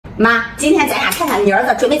妈，今天咱俩看看你儿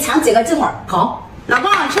子准备抢几个鸡腿。好，老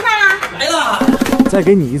公吃饭啦？来了。再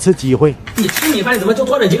给你一次机会。你吃米饭怎么就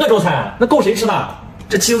做这一个粥菜？那够谁吃的？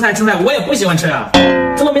这青菜我也不喜欢吃啊。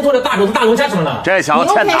怎么没做这大肘子大龙虾什么的？这小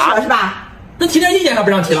子欠打是吧？那提点意见还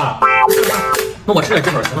不让提了？那我吃点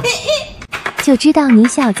鸡腿行了。就知道你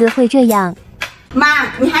小子会这样。妈，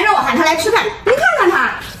你还让我喊他来吃饭，你看看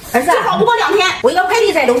他。儿子，好不过2天，我一个快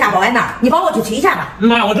递在楼下保安那儿，你帮我去取一下吧。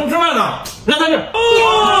妈，我正吃饭呢，让他去。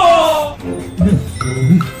哦，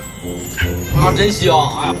啊，真香！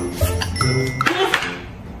哎呀，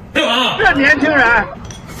干嘛？这年轻人，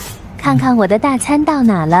看看我的大餐到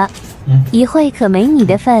哪了，一会可没你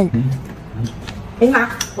的份。哎妈，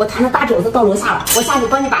我抬了大肘子到楼下了，我下去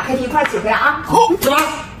帮你把快递一块取回来啊。好，是吧？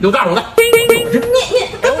有大肘子。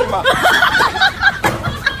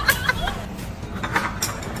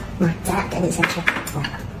妈，咱俩赶紧先吃。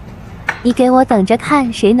你给我等着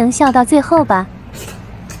看谁能笑到最后吧。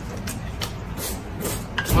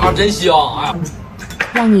啊，真香！哎呀，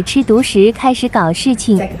让你吃独食开始搞事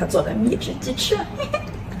情。再给他做个秘制鸡翅，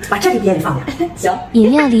把这里边放点。行。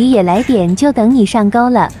饮料里也来点，就等你上钩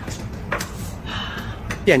了。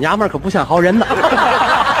店家们可不像好人呢。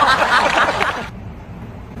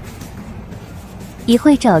一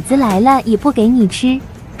会肘子来了也不给你吃。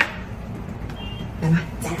来妈，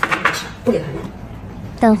咱俩赶紧吃，不给他扔。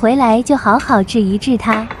等回来就好好治一治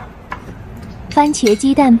它。番茄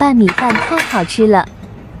鸡蛋拌米饭太好吃了。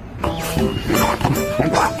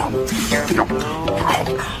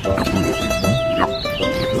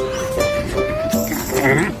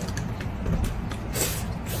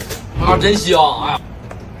啊，真香！哎呀，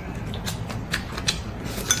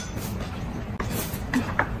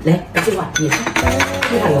来，把这碗你吃，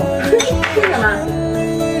给他油，为什么？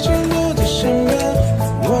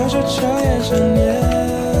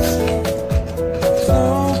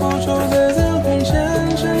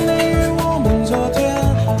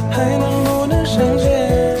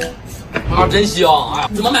啊，真香！哎呀，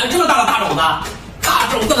怎么买了这么大的大肘子？大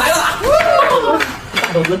肘子来了！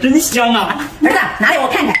大肘子真香啊！儿子，拿来我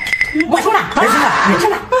看看。我说了，儿子，你吃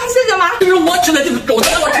吧。谢谢妈。这是我吃的这个肘子，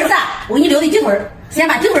我吃儿子，我给你留的鸡腿，先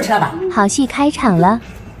把鸡腿吃了吧。好戏开场了。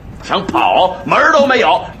想跑门儿都没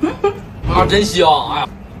有。啊，真香！哎呀，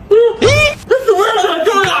这怎么了？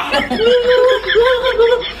这个，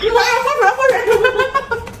我要喝水。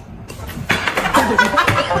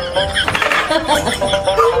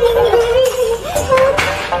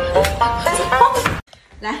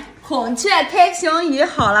来，孔雀开屏鱼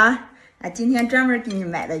好了，今天专门给你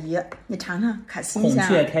买的鱼，你尝尝，可新鲜了。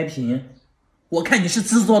孔雀开屏，我看你是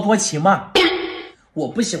自作多情嘛。我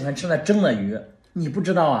不喜欢吃那蒸的鱼，你不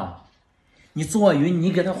知道啊？你做鱼，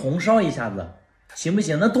你给它红烧一下子，行不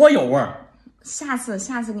行？那多有味儿。下次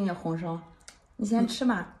给你红烧，你先吃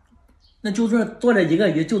吧。那就做这一个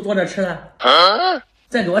鱼，就做这吃了。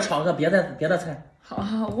再给我炒个别的菜。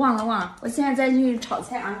好，忘了，我现在再去炒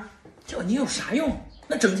菜啊。叫你有啥用？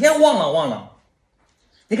那整天忘了。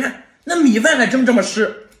你看那米饭还蒸这么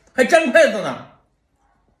湿，还粘筷子呢。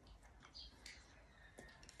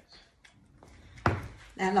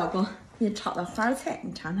来，老公，你炒的花菜，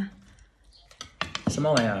你尝尝。什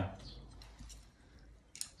么玩意儿？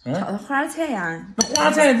炒的花菜呀。那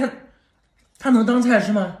花菜它能当菜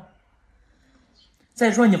吃吗？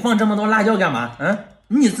再说你放这么多辣椒干嘛？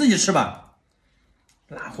你自己吃吧，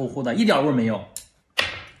辣乎乎的，一点味没有。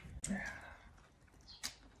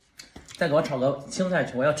再给我炒个青菜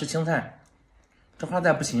去，我要吃青菜。这花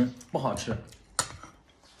菜不行，不好吃。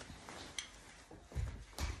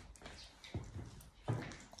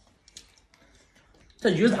这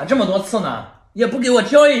鱼咋这么多刺呢？也不给我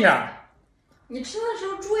挑一下。你吃的时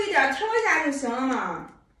候注意点，挑一下就行了嘛。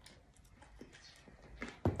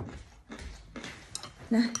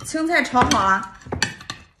来，青菜炒好了，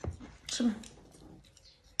吃吧。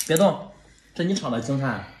别动，这你炒的青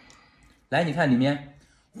菜。来，你看里面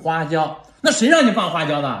花椒，那谁让你放花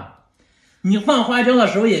椒的？你放花椒的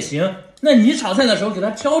时候也行，那你炒菜的时候给它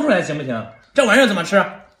挑出来行不行？这玩意儿怎么吃？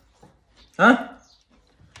啊？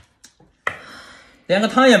连个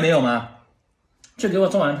汤也没有吗？这给我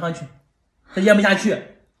做碗汤去，这咽不下去。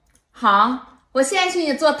好，我现在去给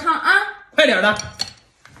你做汤啊，快点的。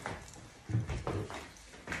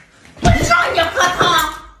我让你喝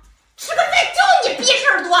汤，吃个饭就你逼事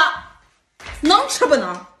儿多。能吃不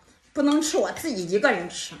能？不能吃，我自己一个人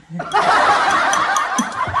吃。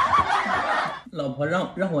老婆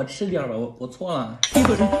让我吃点吧，我错了。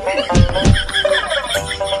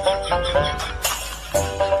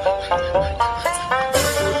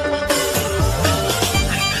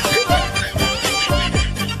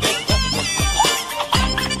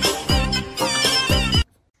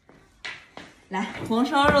来，红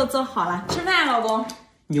烧肉肉做好了，吃饭，老公。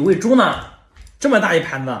你喂猪呢？这么大一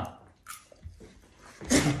盘子，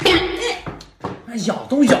咬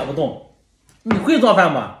都咬不动。你会做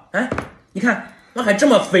饭吧？哎，你看那还这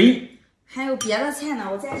么肥。还有别的菜呢，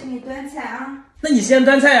我再去给你端菜啊。那你先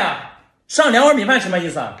端菜呀，上2碗米饭什么意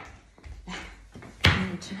思啊？来，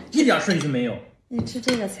你吃，一点顺序没有。你吃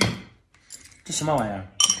这个菜，这什么玩意儿？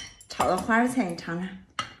炒的花菜，你尝尝。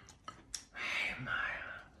哎呀妈呀，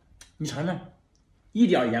你尝尝，一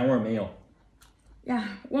点盐味没有。呀，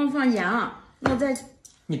忘放盐了，那我再……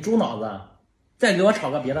你猪脑子，再给我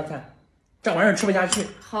炒个别的菜，这玩意儿吃不下去。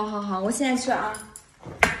好好好，我现在去啊。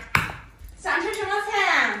想吃什么菜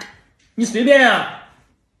呀？你随便呀，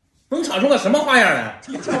能炒出个什么花样来？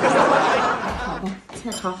好吧，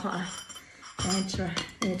菜炒好了，赶紧吃吧。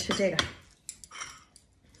你吃这个，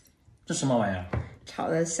这什么玩意儿？炒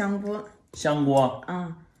的香锅。香锅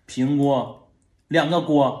啊，平锅，2个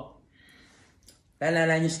锅。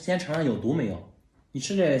来，你先尝尝有毒没有？你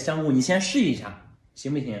吃这香菇，你先试一下，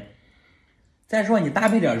行不行？再说你搭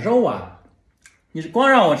配点肉啊，你光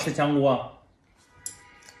让我吃香锅。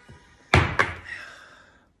哎呀，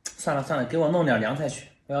算了，给我弄点凉菜去，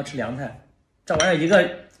我要吃凉菜。这玩意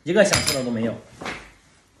儿一个想吃的都没有。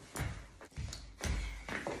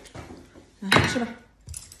来吃吧。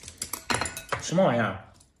什么玩意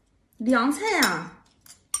儿？凉菜呀。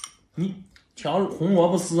你调红萝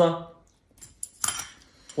卜丝。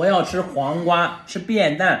我要吃黄瓜，吃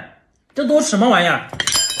便蛋，这都什么玩意儿？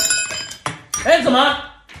哎，怎么？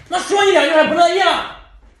那说一两句还不乐意了？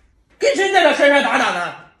跟谁在这摔摔打打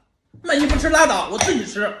呢？那你不吃拉倒，我自己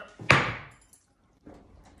吃。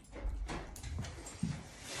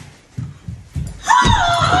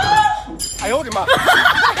哎呦我的妈！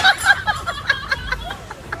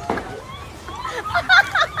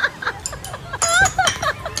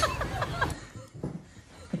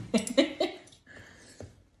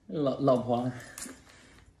老婆，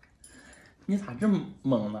你咋这么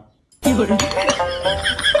猛呢？有人。我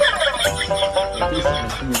最喜欢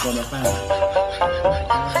吃你做的饭了。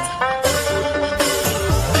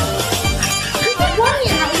我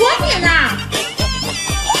抿呢。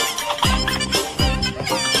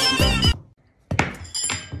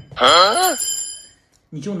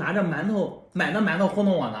你就拿着馒头买的馒头糊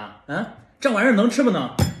弄我呢？啊，这玩意儿能吃不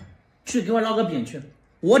能？去给我烙个饼去，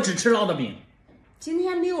我只吃烙的饼。今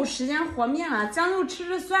天没有时间和面了，将就吃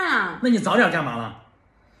着算了。那你早点干嘛了？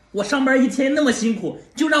我上班一天那么辛苦，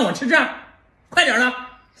就让我吃这，快点的。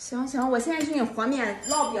行，我现在去给你和面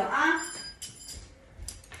烙饼啊。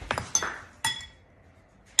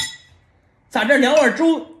咋这2碗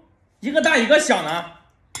粥，一个大一个小呢？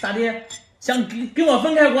咋的？想给我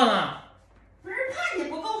分开过呢？不是怕你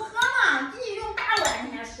不够喝吗？给你用大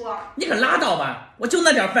碗，你还说？你可拉倒吧，我就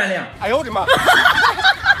那点饭量。哎呦我的妈！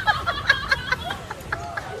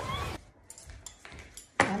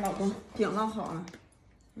来，老公，饼烙好了，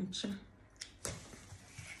你吃吧。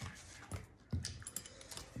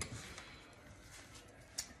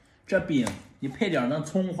这饼你配点那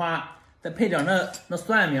葱花，再配点那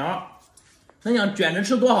蒜苗，那想卷着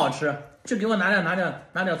吃多好吃！去给我拿点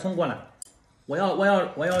葱过来，我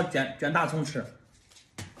要卷大葱吃。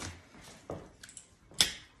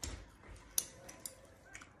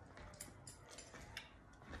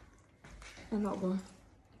来，老公，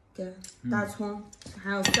给大葱，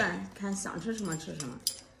还有蒜，看想吃什么吃什么。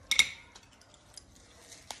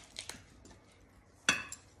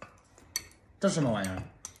这什么玩意儿？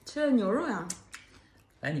吃的牛肉呀。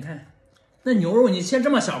来，你看，那牛肉你切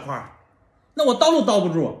这么小块儿，那我刀都刀不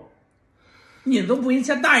住，你都不会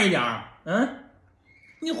切大一点儿？嗯，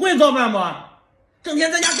你会做饭不？整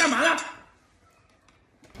天在家干嘛呢？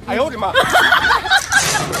哎呦我的妈！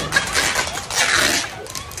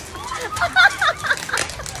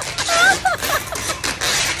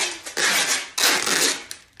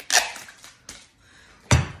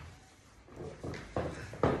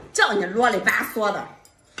叫你啰里吧嗦的，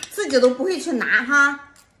自己都不会去拿哈。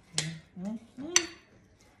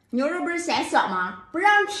牛肉不是嫌小吗？不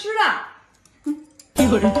让吃了。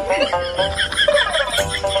有人。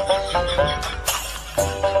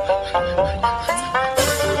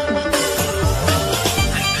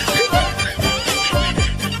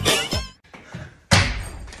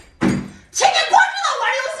请你光知道玩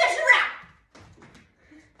游戏是不是？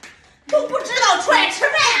都不知道出来吃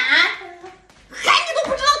饭啊？还你都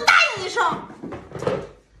不知道答应一声。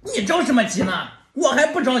你着什么急呢？我还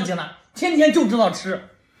不着急呢，天天就知道吃。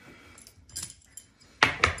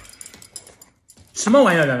什么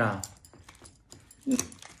玩意儿这是？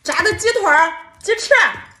炸的鸡腿儿、鸡翅。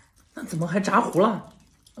那怎么还炸糊了？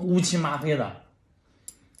乌漆麻黑的。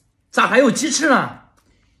咋还有鸡翅呢？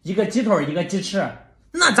一个鸡腿一个鸡翅，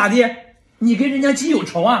那咋的？你跟人家鸡有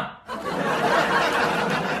仇啊？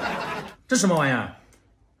这什么玩意儿？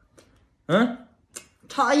嗯，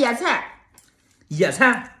炒的野菜。野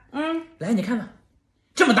菜？嗯，来你看看，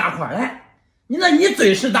这么大块，来，你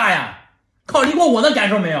嘴是大呀？考虑过我的感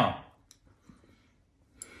受没有？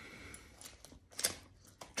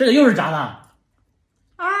这个又是炸的。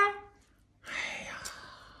啊。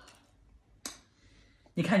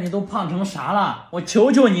你看你都胖成啥了？我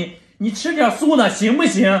求求你，你吃点素的行不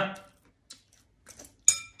行？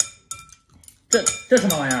这什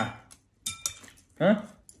么玩意儿？嗯，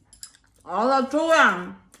熬的粥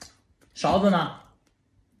啊。勺子呢？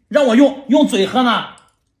让我用嘴喝呢？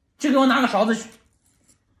去给我拿个勺子去。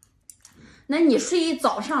那你睡一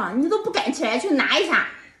早上，你都不敢起来去拿一下。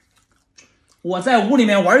我在屋里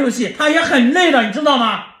面玩游戏，他也很累的，你知道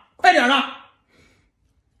吗？快点的。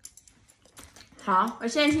好，我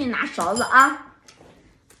现在去你拿勺子啊。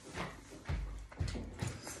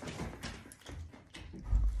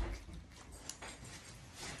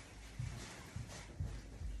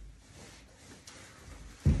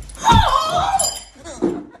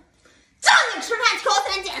叫你吃饭挑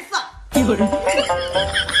三拣四。有人。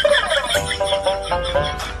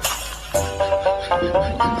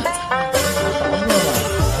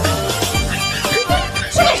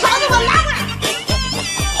去给勺子给我拿过来。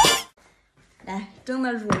来，蒸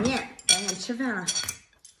的卤面，赶紧吃饭了。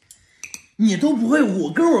你都不会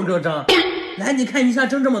5个5个蒸，来，你看一下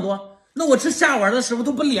蒸这么多，那我吃下碗的时候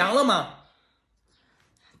都不凉了吗？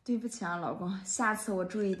对不起啊，老公，下次我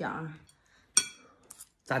注意点啊。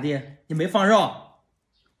咋地？你没放肉？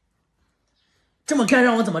这么干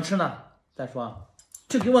让我怎么吃呢？再说，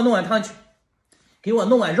去给我弄碗汤去，给我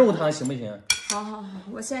弄碗肉汤行不行？好好好，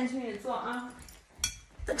我现在去给你做啊。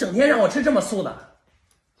他整天让我吃这么素的，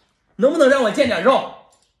能不能让我见点肉？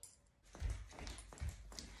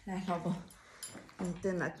来，老公，你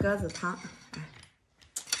炖的鸽子汤，哎，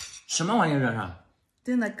什么玩意儿这是？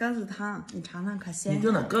炖的鸽子汤，你尝尝可鲜。你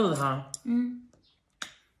炖的鸽子汤？嗯，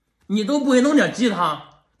你都不会弄点鸡汤？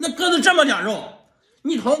那鸽子这么点肉，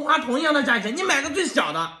你花同样的价钱，你买个最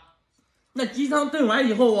小的。那鸡汤炖完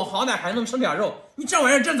以后，我好歹还能吃点肉。你这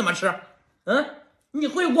玩意儿这怎么吃？嗯，你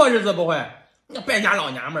会过日子不会？那败家老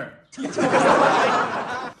娘们儿。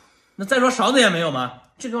那再说勺子也没有吗？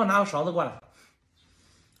去给我拿个勺子过来。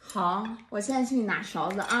好，我现在去拿勺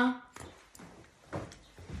子啊。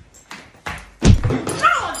让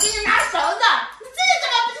我给你拿勺子，你自己怎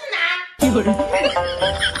么不去拿？有人。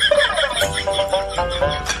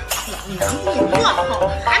老娘给你做好，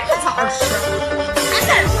还不好好吃，还敢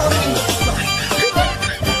挑三拣四。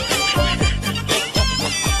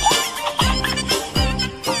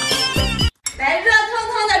来，热腾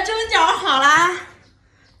腾的蒸饺好啦！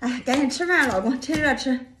哎，赶紧吃饭，老公，趁热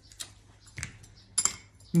吃。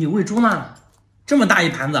你喂猪呢？这么大一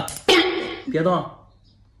盘子，别动，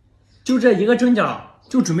就这一个蒸饺，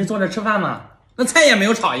就准备坐这吃饭吗？那菜也没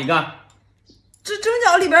有炒一个。这蒸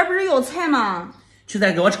饺里边不是有菜吗？去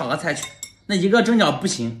再给我炒个菜去，那一个蒸饺不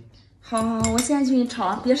行。好好，我现在去给你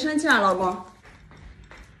炒，别生气啊，老公。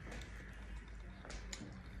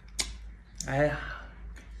哎呀，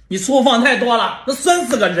你醋放太多了，那酸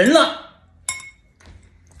死个人了。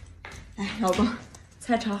哎，老公，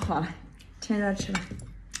菜炒好了，趁热吃吧。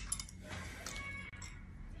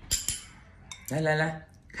来来来，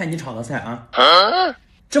看你炒的菜啊，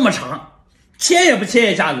这么长，切也不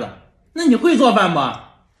切一下子，那你会做饭不？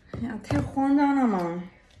哎呀，太慌张了嘛！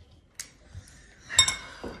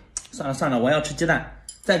算了算了，我要吃鸡蛋，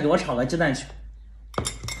再给我炒个鸡蛋去。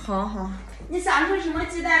好好，你想吃什么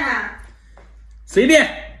鸡蛋啊？随便。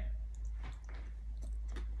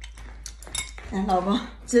哎，老公，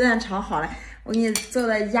鸡蛋炒好了，我给你做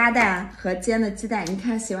的鸭蛋和煎的鸡蛋，你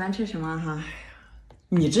看喜欢吃什么哈？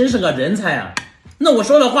你真是个人才啊！那我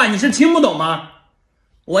说的话你是听不懂吗？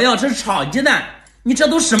我要吃炒鸡蛋，你这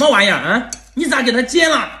都什么玩意儿啊？你咋给它煎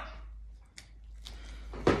了？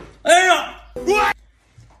哎呀，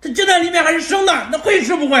这鸡蛋里面还是生的，那会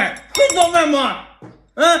吃不会？会做饭不？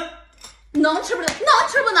嗯，能吃不能？能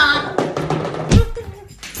吃不能？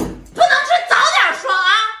不能吃早点说啊！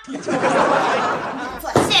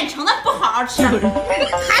做现成的不好好吃，还在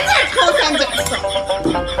这挑三拣四。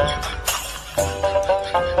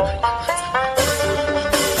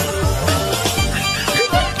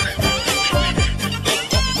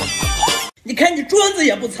你看你桌子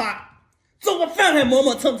也不擦，做个饭还磨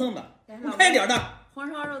磨蹭蹭的，你快点的。红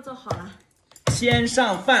烧肉做好了，先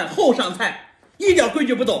上饭后上菜，一点规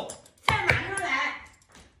矩不懂。菜马上来。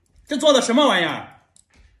这做的什么玩意儿？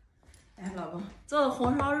哎，老公，做的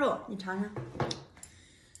红烧肉，你尝尝。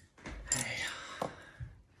哎呀，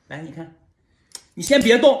来你看，你先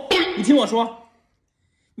别动，你听我说，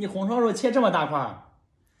你红烧肉切这么大块，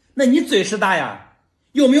那你嘴是大呀，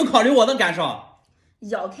有没有考虑我的感受？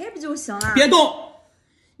咬开不就行了？别动，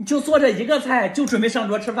你就做这一个菜，就准备上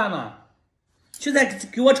桌吃饭吗？去再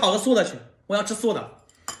给我炒个素的去，我要吃素的。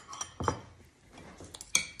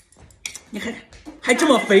你还这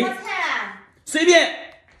么肥，随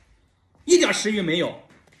便，一点食欲没有。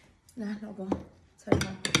来，老公，菜炒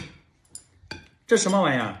好。这什么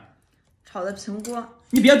玩意儿？炒的平菇。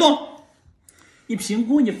你别动，你平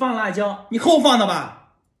菇你放辣椒，你后放的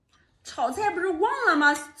吧？炒菜不是忘了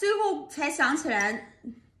吗？最后才想起来。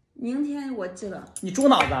明天我记得。你猪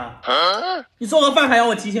脑子啊！你做个饭还要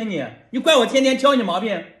我提醒你？你怪我天天挑你毛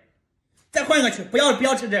病。再换个去，不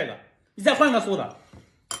要吃这个，你再换个素的。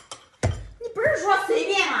你不是说随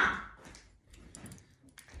便吗？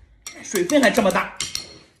水分还这么大，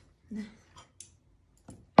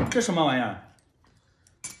这什么玩意儿？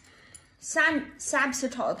虾皮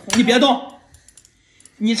炒的茼蒿。你别动，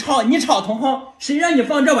你炒茼蒿，谁让你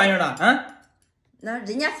放这玩意儿的啊？那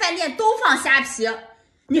人家饭店都放虾皮。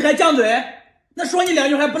你还犟嘴？那说你两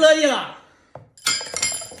句还不乐意了？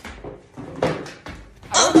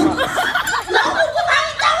老虎不怕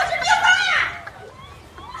你当我是牛蛙呀！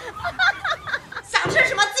想吃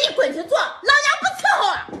什么自己滚去做，老娘不伺候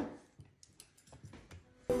了。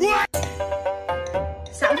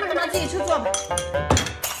想吃什么自己去做吧。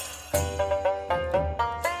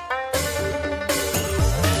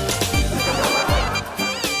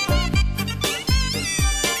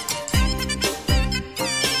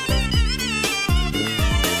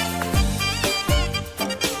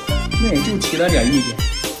那也就提了点意见，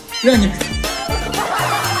让你